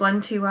 it didn't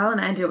blend too well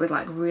and I ended up with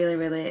like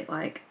really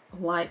like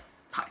light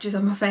patches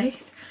on my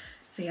face.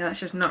 So yeah, that's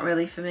just not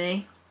really for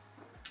me.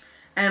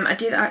 I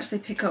did actually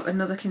pick up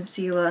another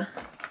concealer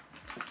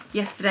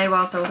yesterday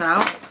whilst I was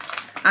out,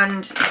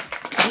 and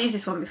I've used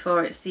this one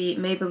before. It's the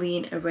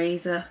Maybelline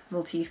Eraser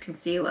Multi-Use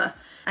Concealer,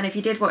 and if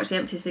you did watch the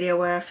Empties video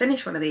where I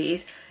finished one of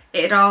these,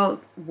 it had all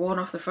worn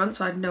off the front,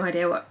 so I had no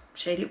idea what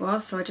shade it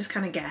was, so I just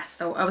kind of guessed.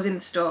 So I was in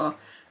the store,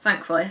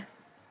 thankfully,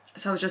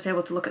 so I was just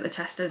able to look at the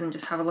testers and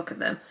just have a look at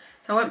them.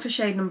 So I went for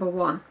shade number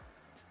 1.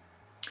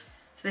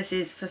 So this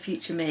is for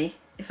future me,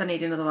 if I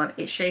need another one.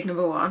 It's shade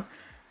number 1,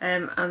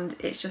 and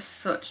it's just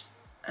such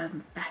a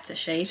better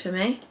shade for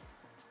me.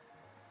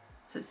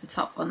 So it's the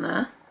top one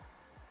there.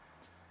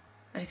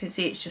 As you can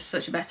see, it's just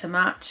such a better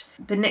match.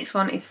 The NYX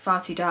one is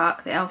far too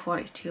dark, the e.l.f. one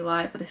is too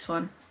light, but this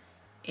one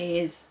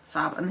is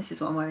fab, and this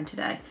is what I'm wearing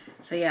today.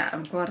 So yeah,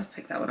 I'm glad I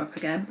picked that one up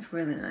again. It's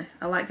really nice.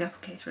 I like the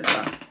applicator as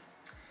well.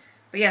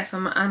 But yes,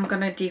 I'm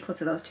gonna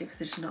declutter those two because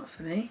they're just not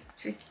for me.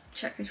 Should we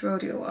check this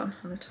Rodeo one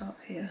on the top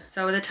here?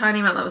 So with the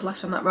tiny amount that was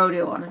left on that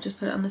Rodeo one, I just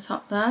put it on the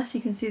top there so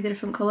you can see the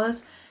different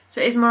colours.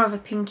 So it is more of a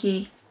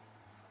pinky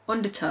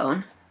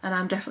undertone, and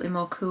I'm definitely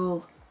more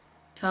cool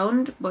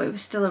toned, but it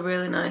was still a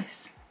really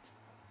nice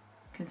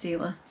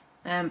concealer.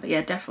 But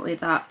yeah, definitely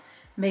that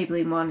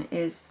Maybelline one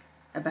is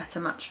a better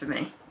match for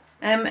me.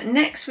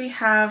 Next we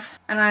have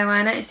an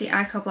eyeliner. It's the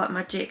Ico Black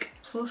Magic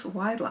Plus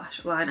Wide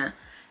Lash Liner.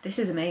 This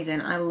is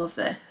amazing. I love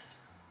this.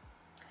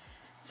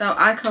 So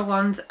Ico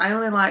ones, I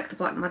only like the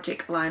Black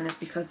Magic liners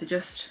because they're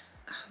just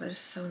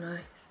so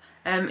nice.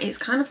 It's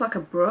kind of like a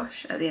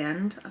brush at the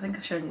end. I think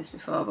I've shown you this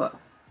before, but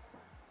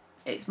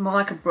it's more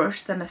like a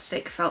brush than a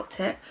thick felt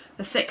tip.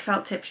 The thick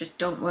felt tips just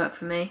don't work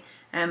for me.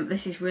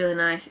 This is really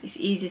nice. It's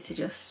easy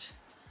to it's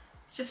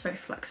just very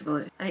flexible,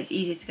 and it's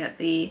easy to get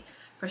the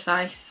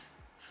precise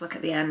flick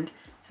at the end,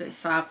 so it's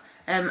fab.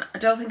 I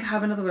don't think I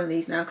have another one of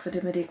these now because I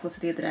did my declutter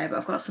the other day, but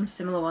I've got some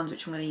similar ones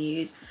which I'm going to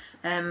use.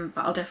 But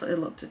I'll definitely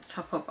look to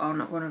top up on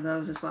one of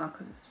those as well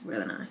because it's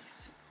really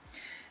nice.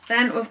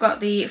 Then we've got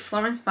the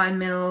Florence by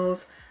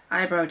Mills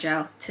Eyebrow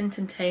Gel, Tint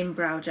and Tame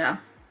Brow Gel.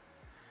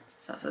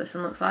 So that's what this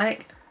one looks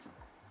like.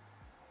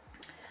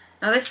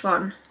 Now this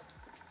one,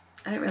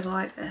 I don't really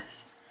like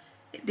this.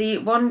 The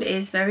wand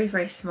is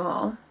very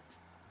small,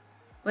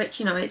 which,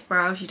 you know, it's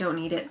brows, you don't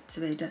need it to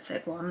be a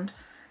thick wand.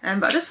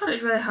 But I just thought it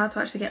was really hard to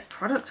actually get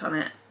product on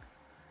it.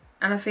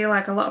 And I feel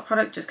like a lot of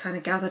product just kind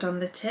of gathered on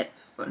the tip,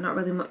 but not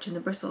really much in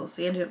the bristles.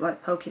 So you ended up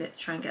like poking it to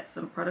try and get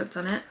some product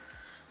on it.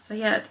 So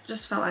yeah, it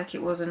just felt like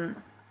it wasn't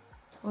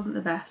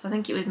the best. I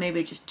think it was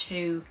maybe just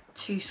too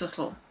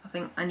subtle. I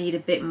think I need a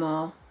bit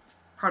more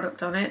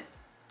product on it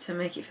to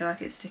make it feel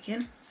like it's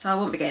sticking. So I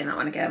won't be getting that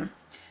one again.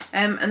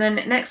 And then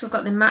next we've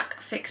got the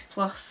MAC Fix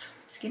Plus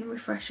Skin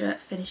Refresher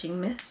Finishing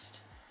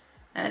Mist.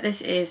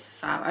 This is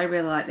fab. I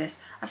really like this.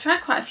 I've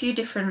tried quite a few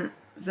different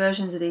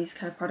versions of these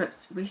kind of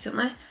products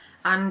recently,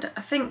 and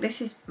I think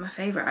this is my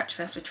favourite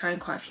actually after trying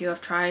quite a few.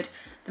 I've tried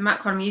the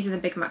MAC one. I'm using the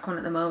big MAC one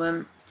at the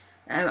moment.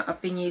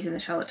 I've been using the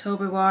Charlotte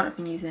Tilbury one. I've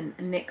been using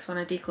a NYX one.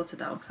 I decluttered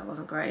that one because that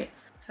wasn't great.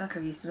 I feel like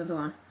I've used another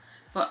one,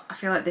 but I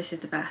feel like this is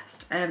the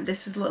best.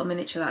 This was a little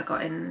miniature that I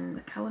got in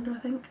the calendar, I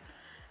think.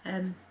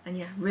 And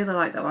yeah, really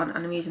like that one,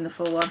 and I'm using the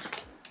full one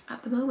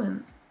at the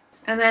moment.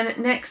 And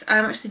then next,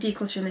 I'm actually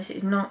decluttering this. It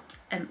is not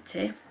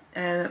empty,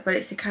 but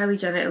it's the Kylie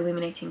Jenner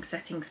Illuminating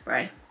Setting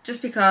Spray.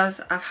 Just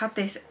because I've had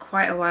this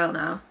quite a while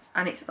now,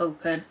 and it's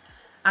open,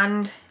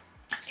 and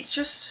it's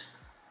just,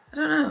 I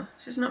don't know,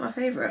 it's just not my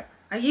favourite.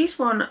 I used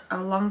one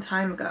a long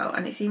time ago,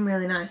 and it seemed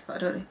really nice, but I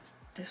don't know,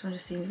 this one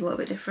just seems a little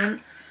bit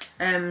different.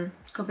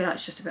 Could be that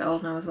it's just a bit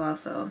old now as well,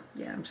 so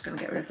yeah, I'm just going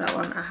to get rid of that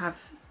one. I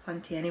have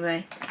plenty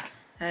anyway.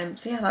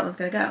 So yeah, that one's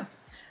going to go.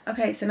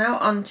 Okay, so now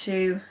on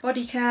to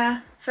body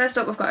care. First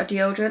up, we've got a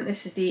deodorant.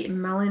 This is the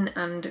Malin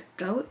and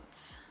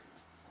Goats.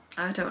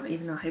 I don't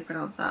even know how you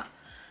pronounce that.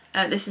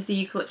 This is the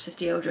Eucalyptus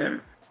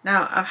deodorant.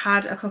 Now, I've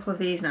had a couple of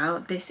these now.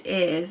 This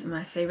is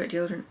my favourite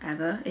deodorant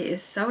ever. It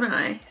is so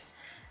nice.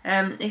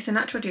 It's a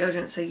natural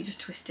deodorant, so you just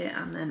twist it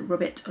and then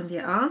rub it under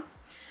your arm.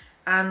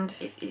 And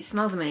it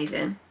smells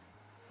amazing.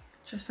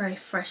 It's just very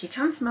fresh. You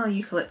can smell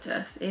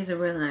eucalyptus. It is a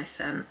really nice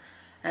scent.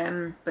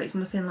 But it's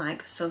nothing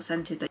like so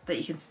scented that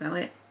you can smell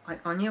it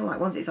like on you. Like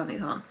once it's on,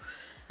 it's on.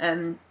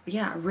 But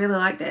yeah, I really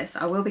like this.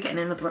 I will be getting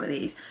another one of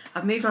these.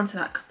 I've moved on to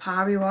that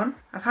Kapari one.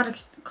 I've had a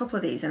couple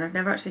of these and I've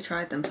never actually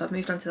tried them, so I've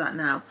moved on to that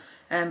now.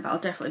 But I'll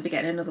definitely be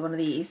getting another one of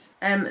these.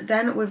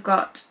 Then we've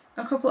got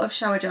a couple of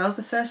shower gels.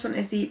 The first one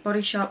is the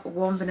Body Shop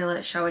Warm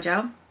Vanilla Shower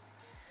Gel.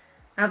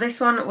 Now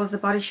this one was the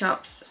Body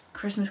Shop's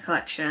Christmas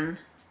collection,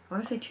 I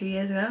want to say 2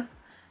 years ago,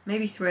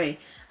 maybe 3.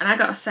 And I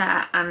got a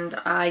set and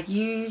I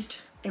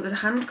used, it was a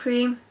hand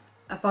cream,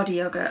 a body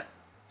yogurt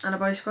and a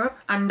body scrub.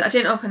 And I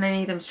didn't open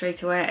any of them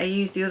straight away. I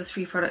used the other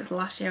 3 products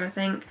last year, I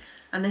think.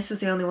 And this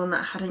was the only one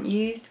that I hadn't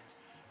used.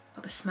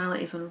 But the smell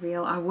is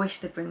unreal. I wish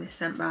they'd bring this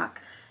scent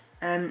back.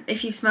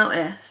 If you smell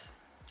this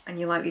and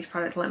you like these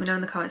products, let me know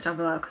in the comments down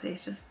below because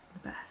it's just the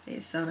best.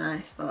 It's so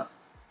nice, but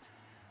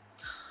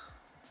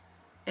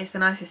it's the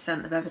nicest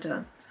scent they've ever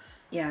done.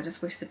 Yeah, I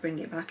just wish they'd bring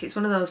it back. It's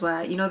one of those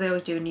where, you know, they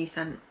always do a new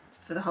scent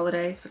for the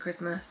holidays, for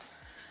Christmas.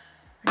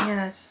 And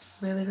yeah, I just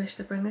really wish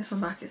to bring this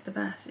one back. It's the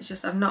best. It's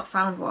just I've not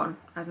found one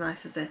as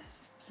nice as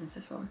this since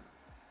this one.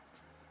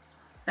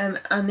 And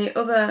the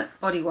other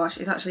body wash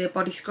is actually a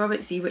body scrub.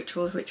 It's the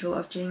Ritual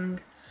of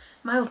Jing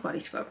mild body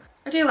scrub.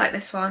 I do like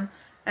this one.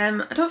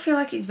 I don't feel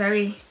like it's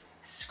very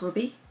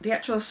scrubby. The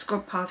actual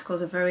scrub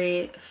particles are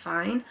very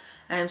fine,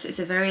 so it's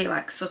a very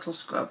like subtle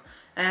scrub.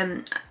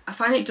 I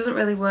find it doesn't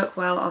really work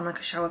well on like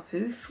a shower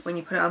poof. When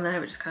you put it on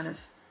there, it just kind of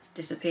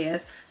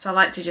disappears. So I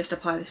like to just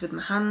apply this with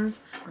my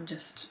hands and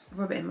just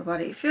rub it in my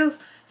body. It feels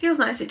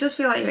nice. It does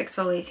feel like you're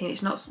exfoliating.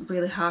 It's not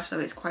really harsh though,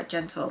 it's quite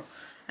gentle.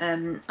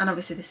 And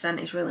obviously the scent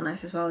is really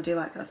nice as well. I do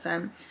like that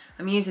scent.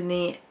 I'm using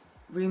the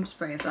room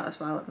spray of that as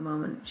well at the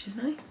moment, which is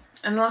nice.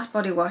 And the last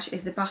body wash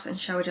is the bath and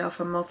shower gel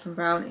from Molten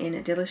Brown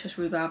in Delicious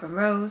Rhubarb and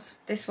Rose.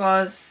 This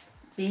was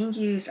being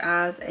used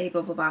as a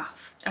bubble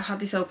bath. I've had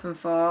this open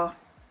for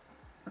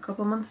a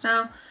couple of months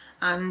now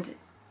and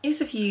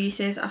it's a few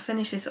uses. I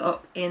finished this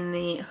up in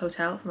the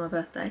hotel for my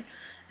birthday,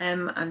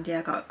 and yeah,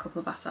 I got a couple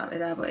of baths out of it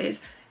there, but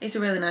it's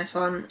a really nice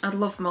one. I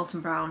love Molten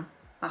Brown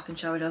bath and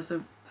shower gels.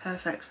 They're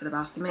perfect for the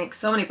bath. They make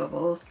so many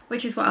bubbles,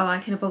 which is what I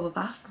like in a bubble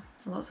bath.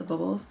 Lots of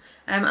bubbles,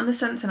 and the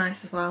scents are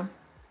nice as well.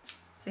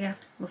 So yeah,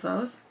 love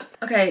those.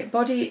 Okay,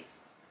 body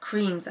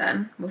creams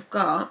then. We've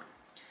got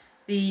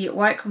the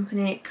White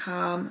Company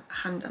Calm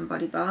Hand and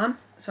Body Balm.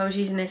 So I was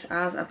using this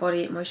as a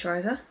body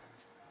moisturiser.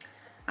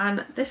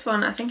 And this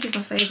one I think is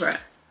my favourite.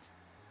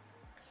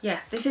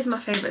 Yeah, this is my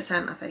favourite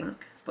scent I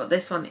think. But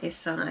this one is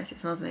so nice, it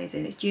smells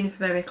amazing. It's juniper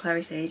berry,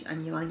 clary sage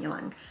and ylang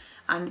ylang.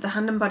 And the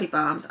hand and body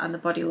balms and the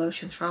body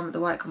lotions from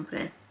the White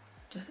Company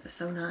just are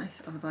so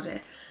nice on the body.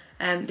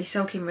 They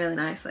soak in really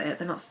nicely.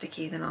 They're not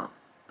sticky, they're not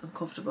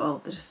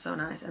uncomfortable, they're just so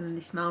nice and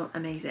they smell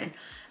amazing.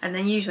 And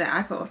then usually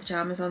I put my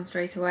pyjamas on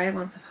straight away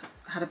once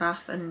I've had a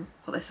bath and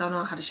put this on,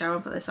 or had a shower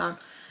and put this on.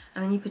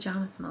 And then your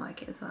pyjamas smell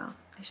like it as well.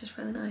 It's just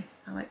really nice,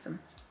 I like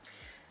them.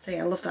 So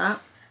yeah, I love that.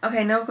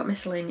 Okay, now we've got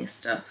miscellaneous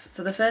stuff.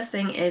 So the first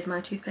thing is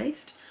my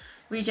toothpaste.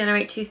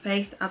 Regenerate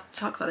toothpaste. I've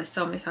talked about this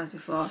so many times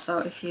before, so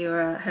if you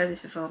heard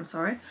this before, I'm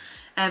sorry.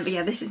 But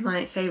yeah, this is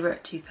my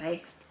favourite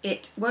toothpaste.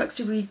 It works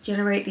to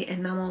regenerate the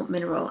enamel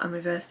mineral and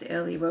reverse the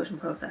early erosion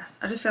process.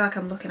 I just feel like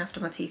I'm looking after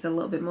my teeth a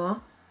little bit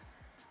more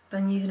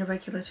than using a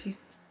regular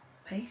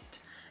toothpaste.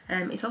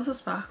 It's also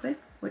sparkly,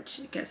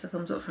 which gets a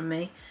thumbs up from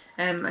me.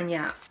 And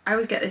yeah, I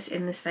always get this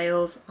in the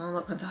sales on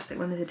Look Fantastic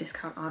when there's a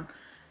discount on,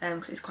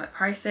 because it's quite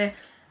pricey.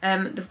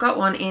 They've got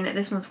one in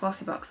this one's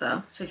glossy box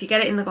though. So if you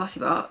get it in the glossy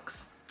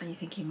box, and you're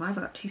thinking, why have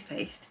I got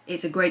toothpaste?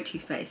 It's a great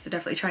toothpaste, so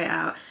definitely try it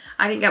out.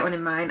 I didn't get one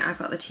in mine, I've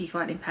got the teeth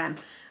whitening pen,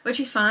 which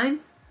is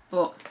fine,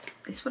 but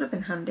this would have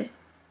been handy.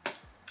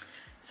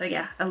 So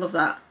yeah, I love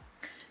that.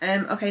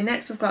 Okay,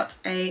 next we've got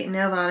a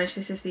nail varnish.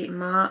 This is the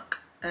Mark,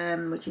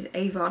 which is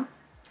Avon.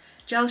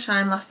 Gel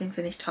Shine Lasting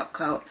Finish Top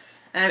Coat.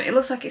 It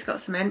looks like it's got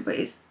cement, but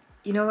it's,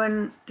 you know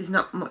when there's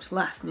not much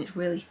left and it's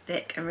really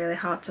thick and really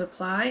hard to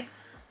apply?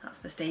 That's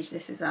the stage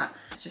this is at.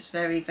 It's just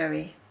very,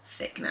 very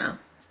thick now.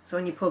 So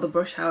when you pull the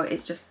brush out,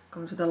 it just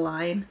comes with a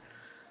line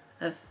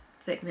of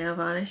thick nail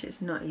varnish.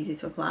 It's not easy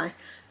to apply.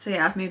 So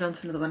yeah, I've moved on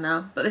to another one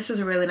now. But this was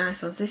a really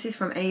nice one. So this is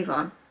from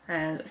Avon.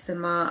 It's the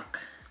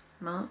Mark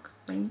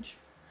range?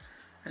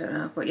 I don't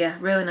know. But yeah,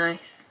 really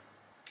nice.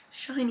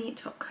 Shiny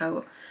top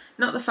coat.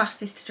 Not the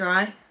fastest to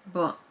dry,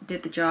 but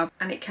did the job.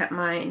 And it kept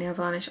my nail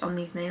varnish on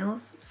these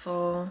nails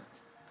for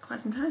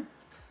quite some time.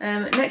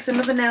 Next,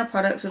 another nail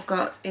product we've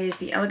got is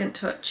the Elegant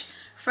Touch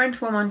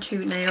French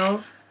 112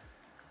 nails.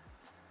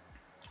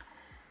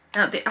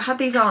 Now, I had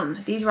these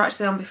on. These were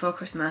actually on before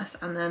Christmas,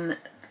 and then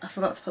I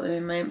forgot to put them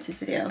in my Empties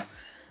video.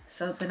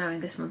 So they're now in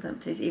this month's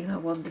Empties, even though I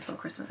wasn't before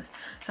Christmas.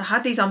 So I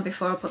had these on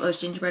before I put those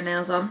gingerbread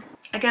nails on.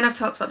 Again, I've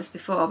talked about this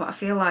before, but I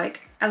feel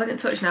like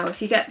Elegant Touch now,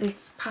 if you get the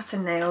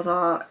pattern nails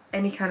or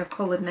any kind of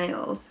coloured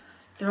nails,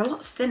 they're a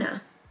lot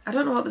thinner. I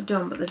don't know what they've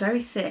done, but they're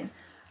very thin.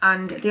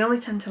 And they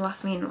only tend to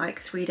last me in like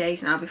 3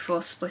 days now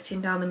before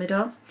splitting down the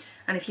middle.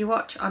 And if you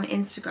watch on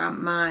Instagram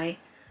my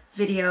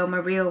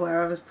reel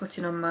where I was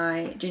putting on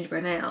my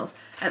gingerbread nails,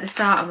 at the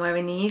start I'm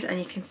wearing these and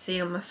you can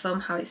see on my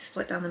thumb how it's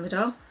split down the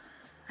middle,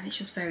 and it's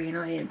just very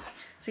annoying.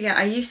 So yeah,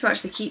 I used to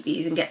actually keep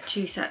these and get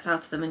 2 sets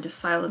out of them and just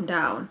file them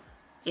down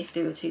if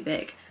they were too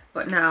big,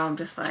 but now I'm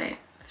just like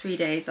 3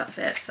 days, that's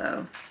it.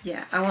 So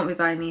yeah, I won't be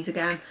buying these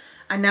again.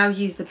 I now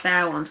use the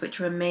Bare ones, which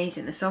are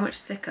amazing. They're so much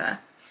thicker,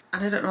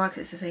 and I don't know why,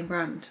 because it's the same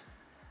brand.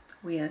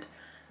 Weird.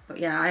 But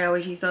yeah, I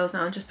always use those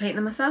now and just paint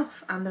them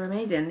myself, and they're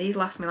amazing. These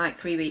last me like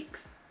 3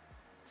 weeks.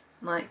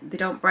 Like, they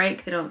don't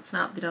break, they don't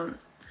snap, they're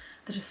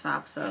just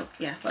fab. So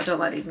yeah, but I don't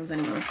like these ones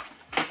anymore.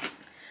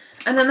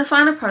 And then the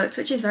final product,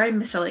 which is very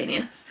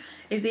miscellaneous,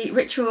 is the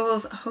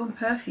Rituals Home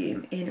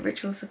Perfume in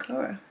Ritual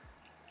Sakura.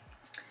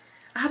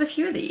 I had a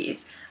few of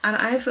these, and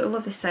I absolutely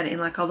love this scent in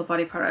like all the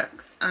body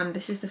products, and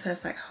this is the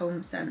first like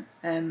home scent.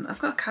 I've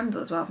got a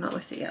candle as well, I've not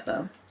lit it yet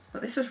though,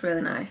 but this was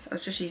really nice. I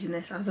was just using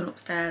this as an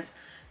upstairs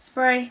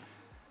spray,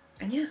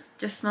 and yeah,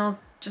 just smells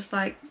just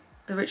like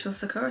the Ritual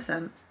Sakura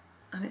scent,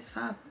 and it's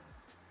fab.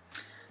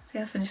 So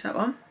yeah, I finished that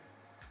one,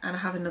 and I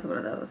have another one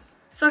of those.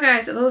 So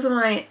guys, those are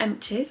my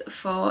empties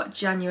for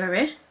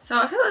January.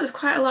 So I feel like there's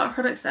quite a lot of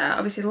products there.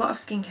 Obviously a lot of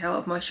skincare, a lot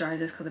of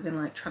moisturisers because I've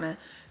been like trying to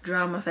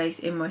drown my face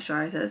in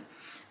moisturisers.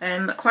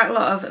 Quite a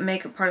lot of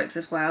makeup products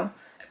as well.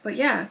 But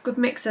yeah, good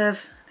mix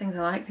of things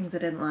I like, things I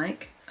didn't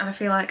like. And I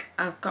feel like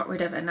I've got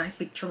rid of a nice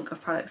big chunk of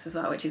products as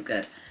well, which is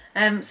good.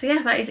 So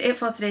yeah, that is it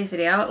for today's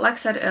video. Like I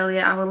said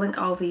earlier, I will link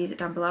all these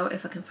down below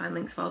if I can find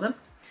links for them.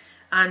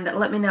 And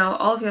let me know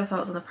all of your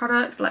thoughts on the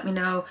products. Let me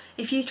know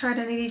if you've tried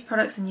any of these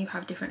products and you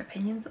have different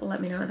opinions. Let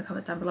me know in the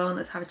comments down below and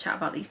let's have a chat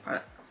about these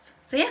products.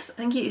 So yes,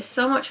 thank you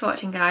so much for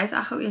watching guys.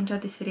 I hope you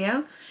enjoyed this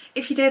video.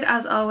 If you did,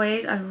 as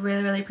always, I'd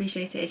really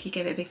appreciate it if you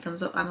gave it a big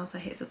thumbs up and also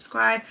hit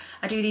subscribe.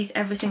 I do these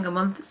every single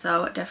month,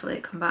 so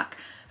definitely come back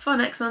for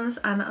next month's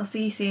and I'll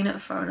see you soon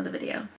for another video.